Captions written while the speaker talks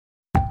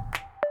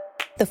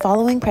The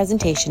following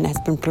presentation has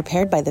been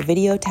prepared by the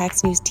Video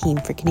Tax News team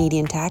for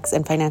Canadian tax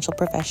and financial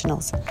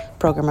professionals.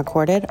 Program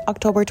recorded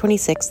October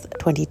 26th,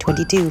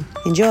 2022.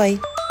 Enjoy.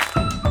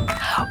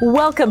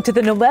 Welcome to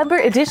the November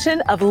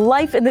edition of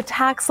Life in the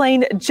Tax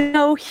Lane.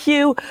 Joe,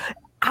 Hugh,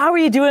 how are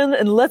you doing?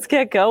 And let's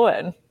get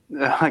going.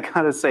 I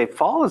gotta say,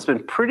 fall has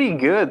been pretty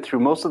good through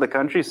most of the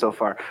country so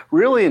far.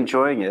 Really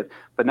enjoying it.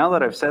 But now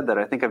that I've said that,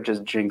 I think I've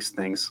just jinxed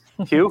things.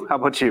 Hugh, how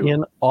about you?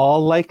 In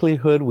all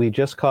likelihood, we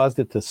just caused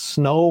it to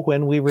snow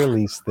when we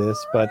released this.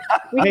 But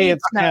hey,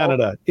 it's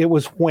Canada. It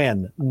was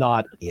when,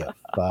 not if.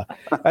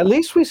 At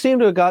least we seem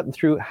to have gotten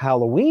through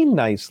Halloween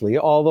nicely,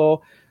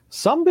 although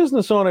some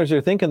business owners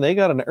are thinking they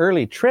got an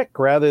early trick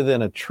rather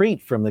than a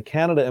treat from the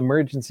Canada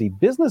Emergency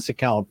Business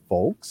Account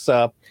folks.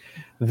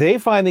 They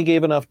finally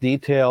gave enough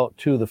detail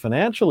to the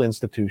financial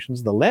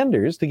institutions, the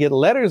lenders, to get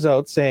letters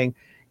out saying,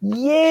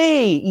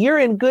 yay, you're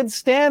in good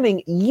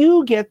standing.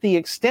 You get the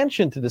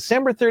extension to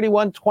December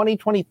 31,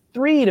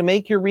 2023 to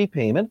make your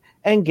repayment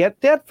and get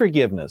debt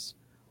forgiveness.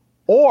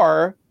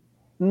 Or,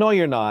 no,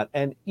 you're not,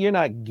 and you're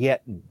not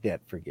getting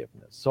debt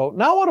forgiveness. So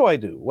now what do I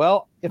do?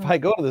 Well, if I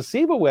go to the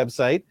CEBA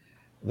website,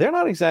 they're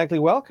not exactly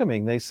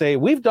welcoming. They say,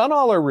 we've done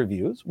all our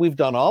reviews, we've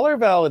done all our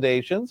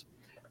validations,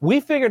 we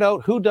figured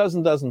out who does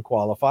and doesn't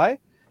qualify,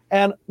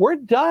 and we're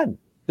done.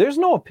 There's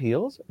no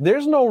appeals,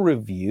 there's no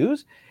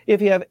reviews.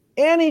 If you have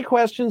any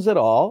questions at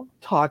all,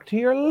 talk to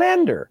your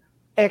lender,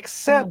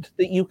 except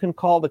that you can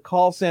call the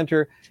call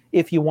center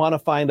if you want to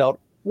find out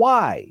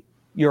why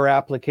your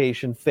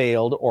application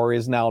failed or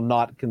is now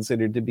not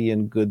considered to be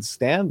in good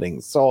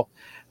standing. So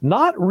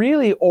not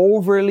really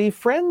overly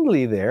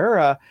friendly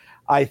there.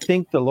 I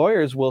think the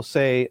lawyers will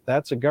say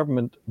that's a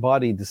government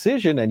body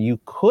decision and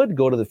you could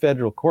go to the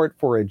federal court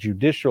for a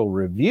judicial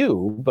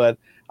review, but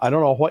I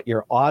don't know what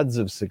your odds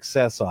of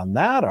success on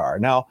that are.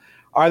 Now,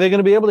 are they going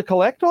to be able to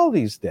collect all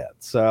these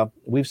debts?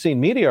 We've seen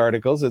media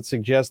articles that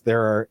suggest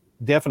there are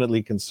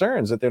definitely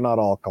concerns that they're not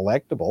all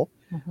collectible.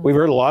 Mm-hmm. We've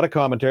heard a lot of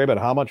commentary about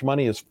how much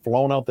money has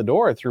flown out the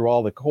door through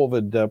all the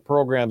COVID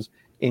programs,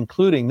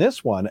 including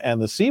this one.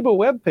 And the CEBA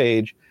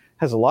webpage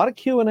has a lot of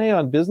Q&A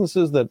on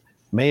businesses that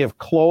may have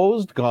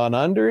closed, gone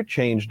under,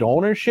 changed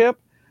ownership.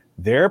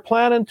 They're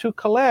planning to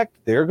collect.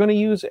 They're going to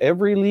use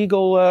every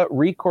legal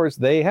recourse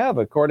they have,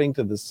 according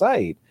to the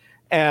site.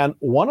 And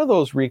one of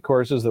those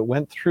recourses that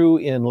went through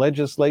in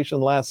legislation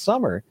last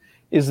summer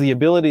is the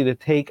ability to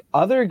take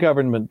other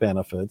government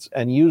benefits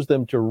and use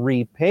them to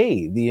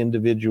repay the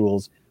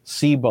individual's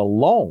CEBA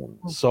loan.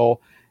 So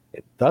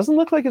it doesn't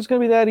look like it's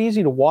going to be that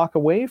easy to walk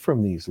away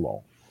from these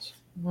loans.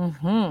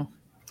 Mm-hmm.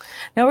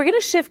 Now we're going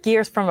to shift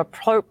gears from a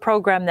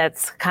program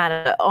that's kind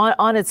of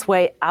on its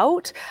way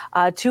out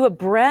to a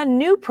brand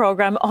new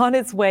program on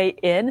its way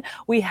in.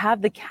 We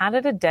have the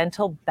Canada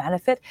Dental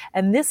Benefit,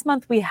 and this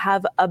month we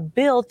have a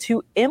bill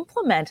to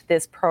implement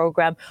this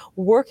program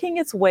working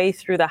its way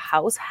through the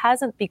House.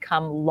 Hasn't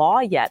become law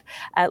yet,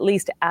 at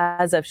least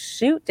as of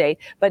shoot date,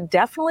 but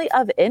definitely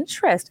of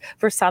interest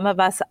for some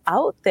of us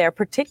out there,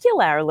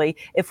 particularly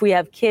if we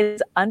have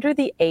kids under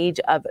the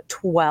age of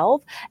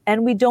 12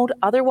 and we don't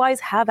otherwise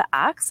have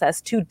access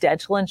to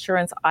dental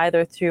insurance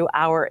either through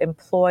our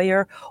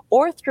employer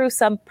or through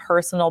some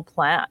personal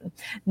plan.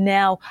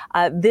 Now,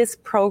 this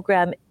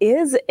program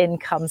is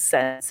income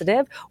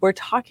sensitive. We're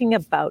talking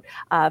about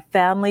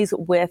families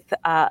with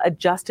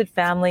adjusted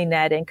family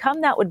net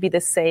income. That would be the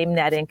same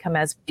net income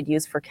as we'd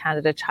use for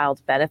Canada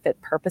Child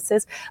Benefit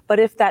purposes. But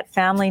if that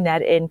family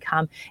net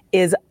income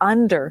is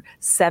under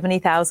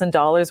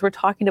 $70,000, we're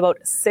talking about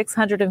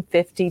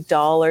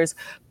 $650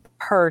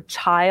 per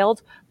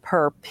child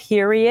per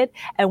period.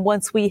 And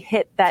once we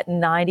hit that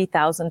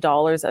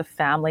 $90,000 of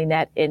family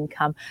net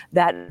income,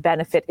 that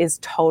benefit is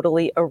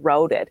totally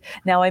eroded.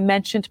 Now, I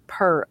mentioned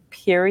per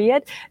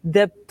period.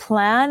 The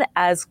plan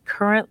as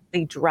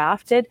currently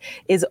drafted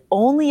is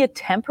only a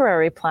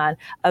temporary plan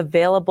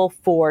available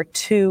for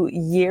 2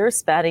 years,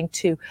 spanning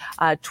to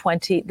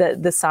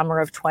the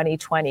summer of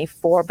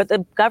 2024. But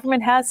the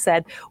government has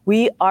said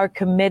we are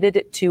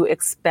committed to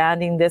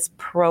expanding this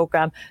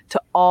program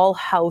to all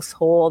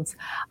households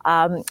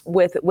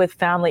with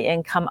family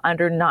income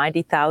under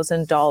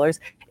 $90,000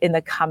 in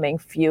the coming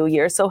few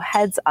years. So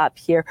heads up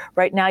here.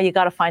 Right now, you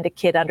got to find a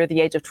kid under the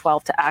age of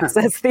 12 to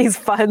access these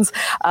funds.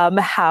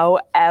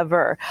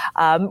 However,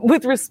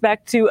 with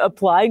respect to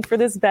applying for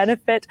this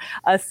benefit,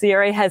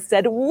 CRA has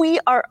said we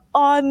are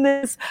on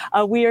this.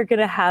 We are going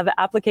to have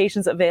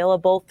applications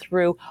available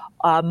through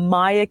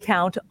My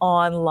Account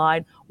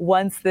online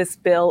once this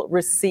bill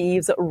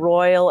receives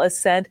royal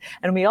assent.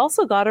 And we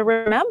also got to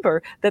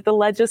remember that the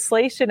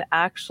legislation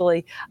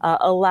actually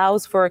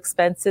allows for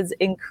expenses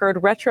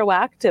incurred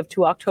retroactive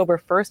to October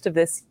 1st of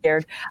this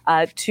year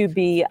to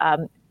be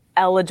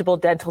eligible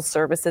dental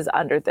services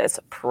under this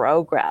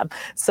program.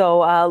 So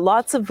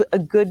lots of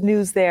good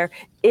news there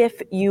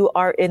if you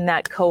are in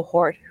that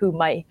cohort who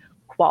might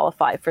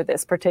qualify for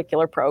this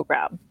particular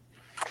program.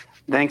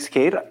 Thanks,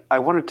 Kate. I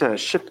wanted to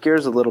shift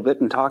gears a little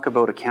bit and talk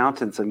about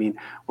accountants. I mean,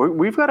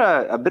 we've got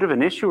a bit of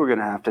an issue we're going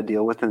to have to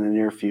deal with in the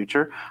near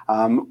future.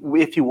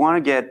 If you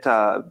want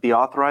to be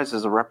authorized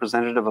as a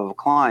representative of a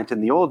client,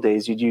 in the old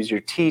days, you'd use your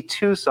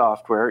T2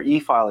 software,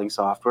 e-filing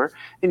software,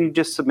 and you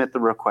just submit the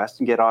request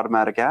and get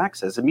automatic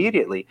access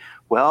immediately.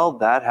 Well,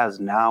 that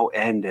has now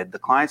ended. The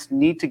clients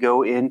need to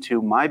go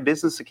into My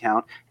Business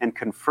Account and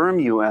confirm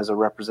you as a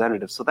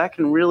representative. So that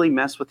can really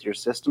mess with your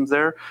systems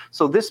there.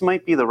 So this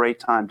might be the right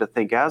time to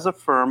think, as a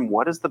firm,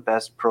 what is the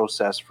best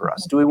process for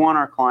us? Do we want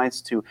our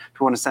clients to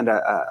want to send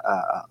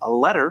a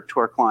letter to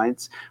our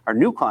clients, our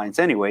new clients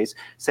anyways,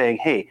 saying,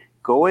 hey,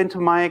 go into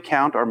my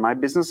account or My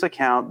Business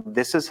Account.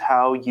 This is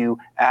how you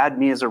add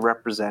me as a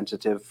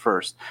representative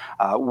first.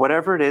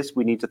 Whatever it is,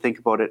 we need to think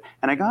about it.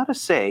 And I got to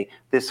say,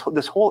 this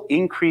whole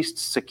increased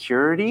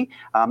security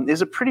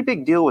is a pretty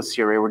big deal with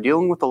CRA. We're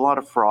dealing with a lot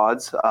of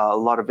frauds, a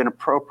lot of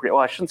inappropriate,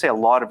 well, I shouldn't say a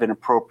lot of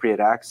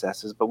inappropriate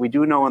accesses, but we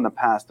do know in the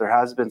past there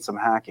has been some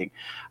hacking.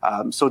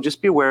 So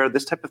just be aware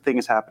this type of thing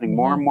is happening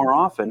more and more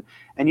often.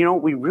 And, you know,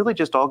 we really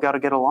just all got to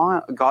get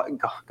along,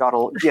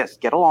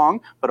 get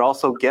along, but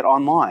also get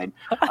online.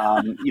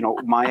 You know,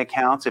 My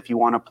Accounts, if you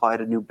want to apply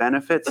to new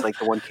benefits, like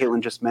the one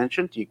Caitlin just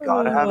mentioned, you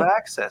got to have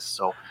access.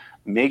 So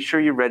make sure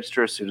you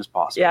register as soon as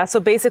possible. Yeah, so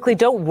basically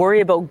don't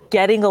worry about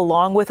getting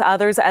along with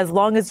others as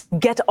long as you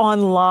get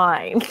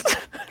online.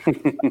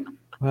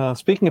 Well,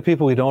 speaking of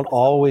people we don't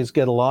always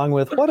get along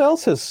with, what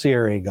else has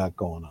CRA got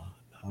going on?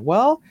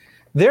 Well,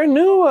 their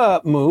new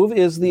move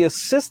is the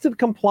Assisted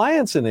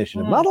Compliance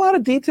Initiative. Not a lot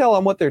of detail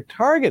on what they're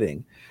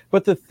targeting,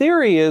 but the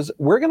theory is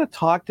we're going to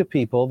talk to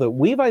people that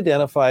we've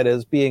identified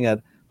as being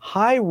at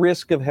high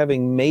risk of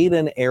having made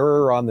an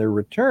error on their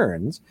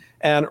returns.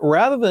 And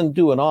rather than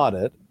do an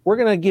audit, we're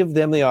going to give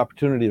them the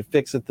opportunity to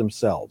fix it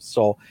themselves.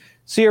 So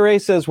CRA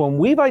says when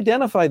we've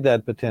identified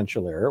that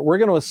potential error, we're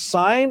going to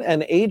assign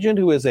an agent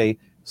who is a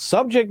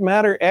subject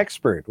matter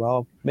expert.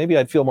 Well, maybe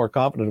I'd feel more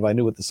confident if I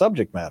knew what the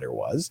subject matter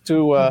was,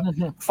 to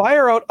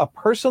fire out a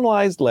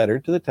personalized letter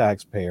to the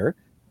taxpayer,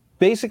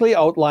 basically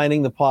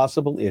outlining the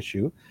possible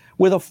issue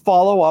with a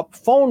follow-up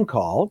phone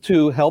call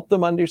to help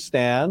them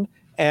understand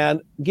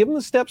and give them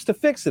the steps to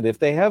fix it if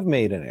they have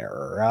made an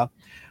error.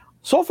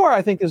 So far,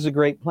 I think this is a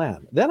great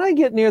plan. Then I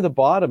get near the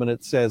bottom and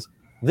it says,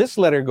 this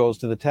letter goes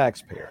to the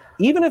taxpayer,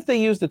 even if they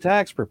used a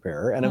tax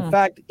preparer. And in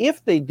fact,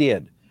 if they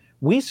did,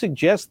 we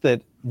suggest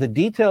that the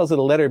details of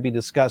the letter be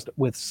discussed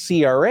with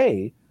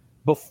CRA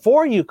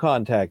before you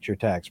contact your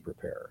tax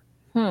preparer.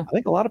 I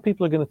think a lot of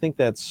people are going to think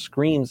that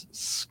screams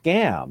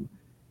scam.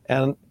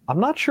 And I'm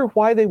not sure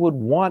why they would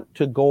want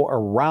to go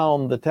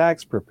around the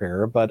tax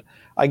preparer, but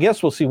I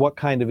guess we'll see what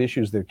kind of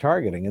issues they're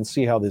targeting and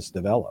see how this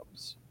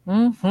develops.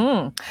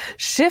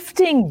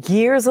 Shifting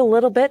gears a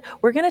little bit,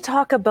 we're going to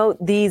talk about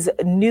these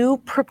new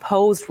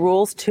proposed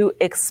rules to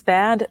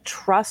expand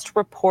trust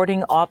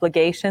reporting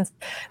obligations.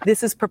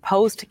 This is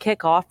proposed to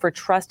kick off for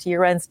trust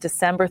year ends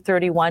December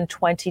 31,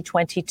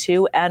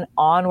 2022 and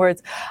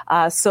onwards.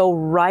 So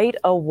right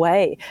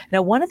away.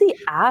 Now, one of the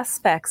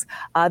aspects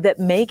that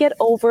may get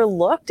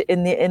overlooked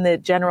in the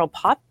general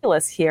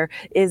populace here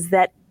is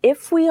that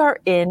if we are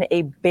in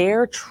a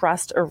bare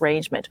trust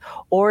arrangement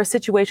or a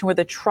situation where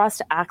the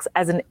trust acts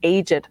as an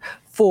agent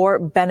for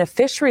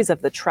beneficiaries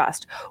of the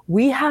trust,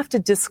 we have to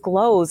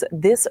disclose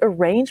this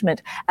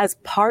arrangement as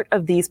part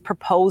of these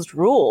proposed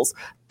rules.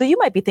 So you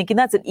might be thinking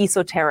that's an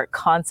esoteric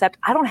concept.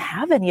 I don't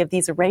have any of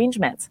these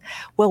arrangements.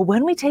 Well,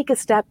 when we take a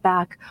step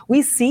back,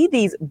 we see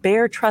these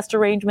bare trust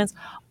arrangements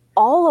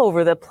all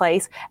over the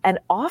place. And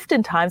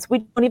oftentimes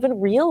we don't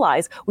even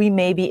realize we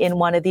may be in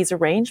one of these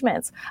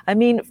arrangements. I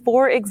mean,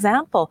 for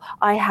example,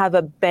 I have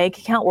a bank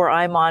account where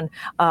I'm on,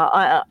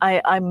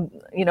 I'm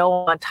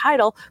on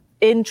title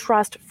in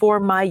trust for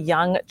my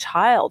young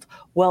child.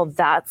 Well,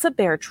 that's a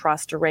bare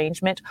trust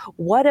arrangement.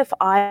 What if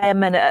I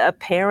am a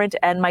parent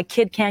and my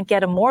kid can't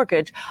get a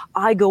mortgage?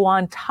 I go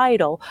on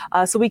title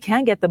so we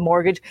can get the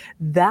mortgage.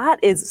 That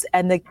is,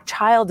 and the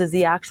child is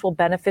the actual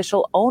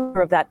beneficial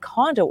owner of that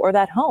condo or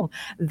that home.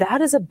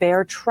 That is a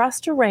bare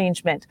trust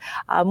arrangement.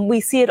 We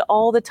see it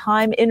all the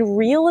time in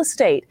real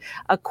estate.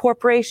 A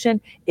corporation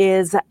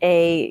is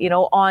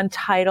on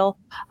title,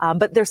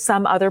 but there's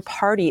some other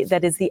party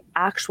that is the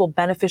actual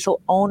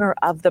beneficial owner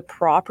of the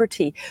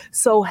property.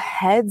 So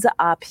heads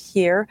up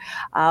here,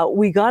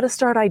 we got to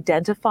start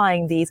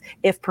identifying these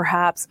if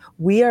perhaps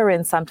we are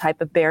in some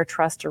type of bare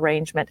trust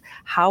arrangement.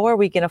 How are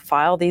we going to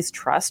file these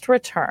trust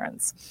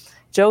returns?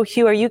 Joe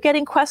Hugh, are you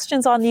getting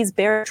questions on these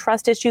bare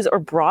trust issues or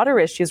broader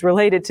issues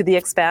related to the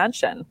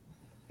expansion?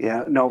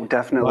 Yeah, no,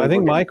 definitely. Well, I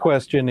think my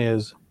question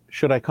is,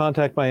 should I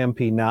contact my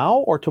MP now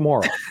or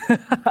tomorrow?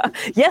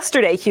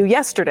 Yesterday, Hugh,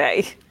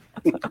 yesterday.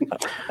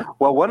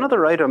 Well, one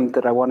other item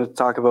that I wanted to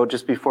talk about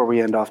just before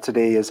we end off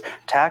today is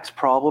tax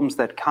problems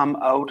that come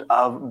out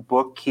of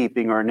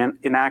bookkeeping or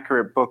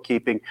inaccurate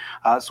bookkeeping.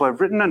 So I've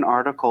written an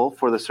article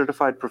for the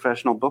Certified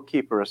Professional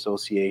Bookkeeper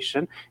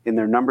Association in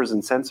their Numbers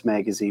and Cents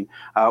magazine,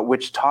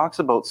 which talks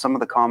about some of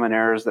the common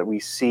errors that we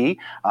see.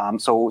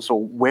 So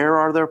where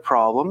are there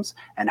problems,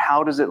 and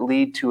how does it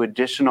lead to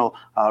additional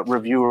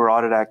review or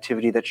audit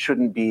activity that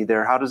shouldn't be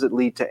there? How does it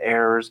lead to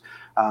errors?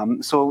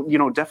 So,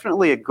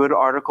 definitely a good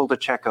article to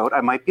check out.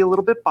 I might be a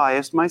little bit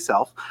biased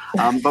myself,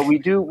 but we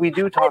do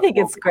talk I think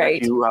about it's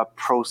great. a few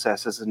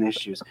processes and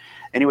issues.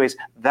 Anyways,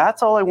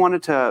 that's all I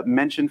wanted to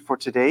mention for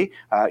today.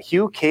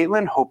 Hugh,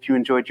 Caitlin, hope you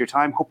enjoyed your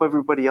time. Hope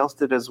everybody else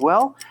did as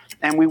well.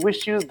 And we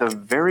wish you the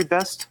very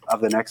best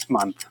of the next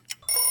month.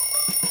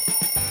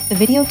 The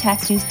Video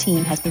Tax News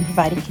team has been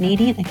providing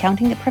Canadian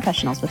accounting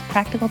professionals with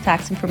practical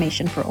tax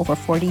information for over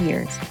 40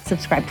 years.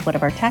 Subscribe to one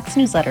of our tax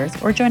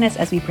newsletters or join us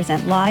as we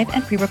present live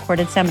and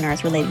pre-recorded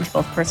seminars relating to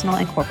both personal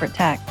and corporate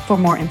tax. For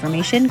more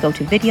information, go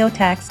to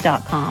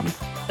videotax.com.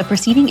 The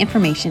preceding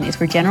information is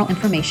for general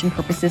information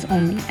purposes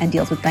only and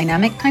deals with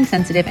dynamic,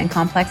 time-sensitive, and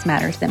complex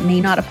matters that may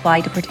not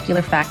apply to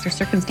particular facts or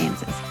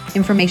circumstances.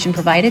 Information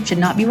provided should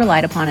not be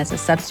relied upon as a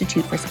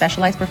substitute for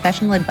specialized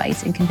professional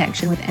advice in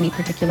connection with any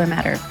particular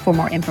matter. For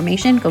more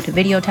information, go to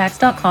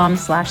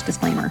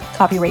videotax.com/disclaimer.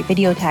 Copyright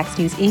Video Tax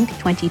News Inc.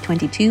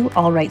 2022,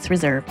 all rights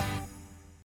reserved.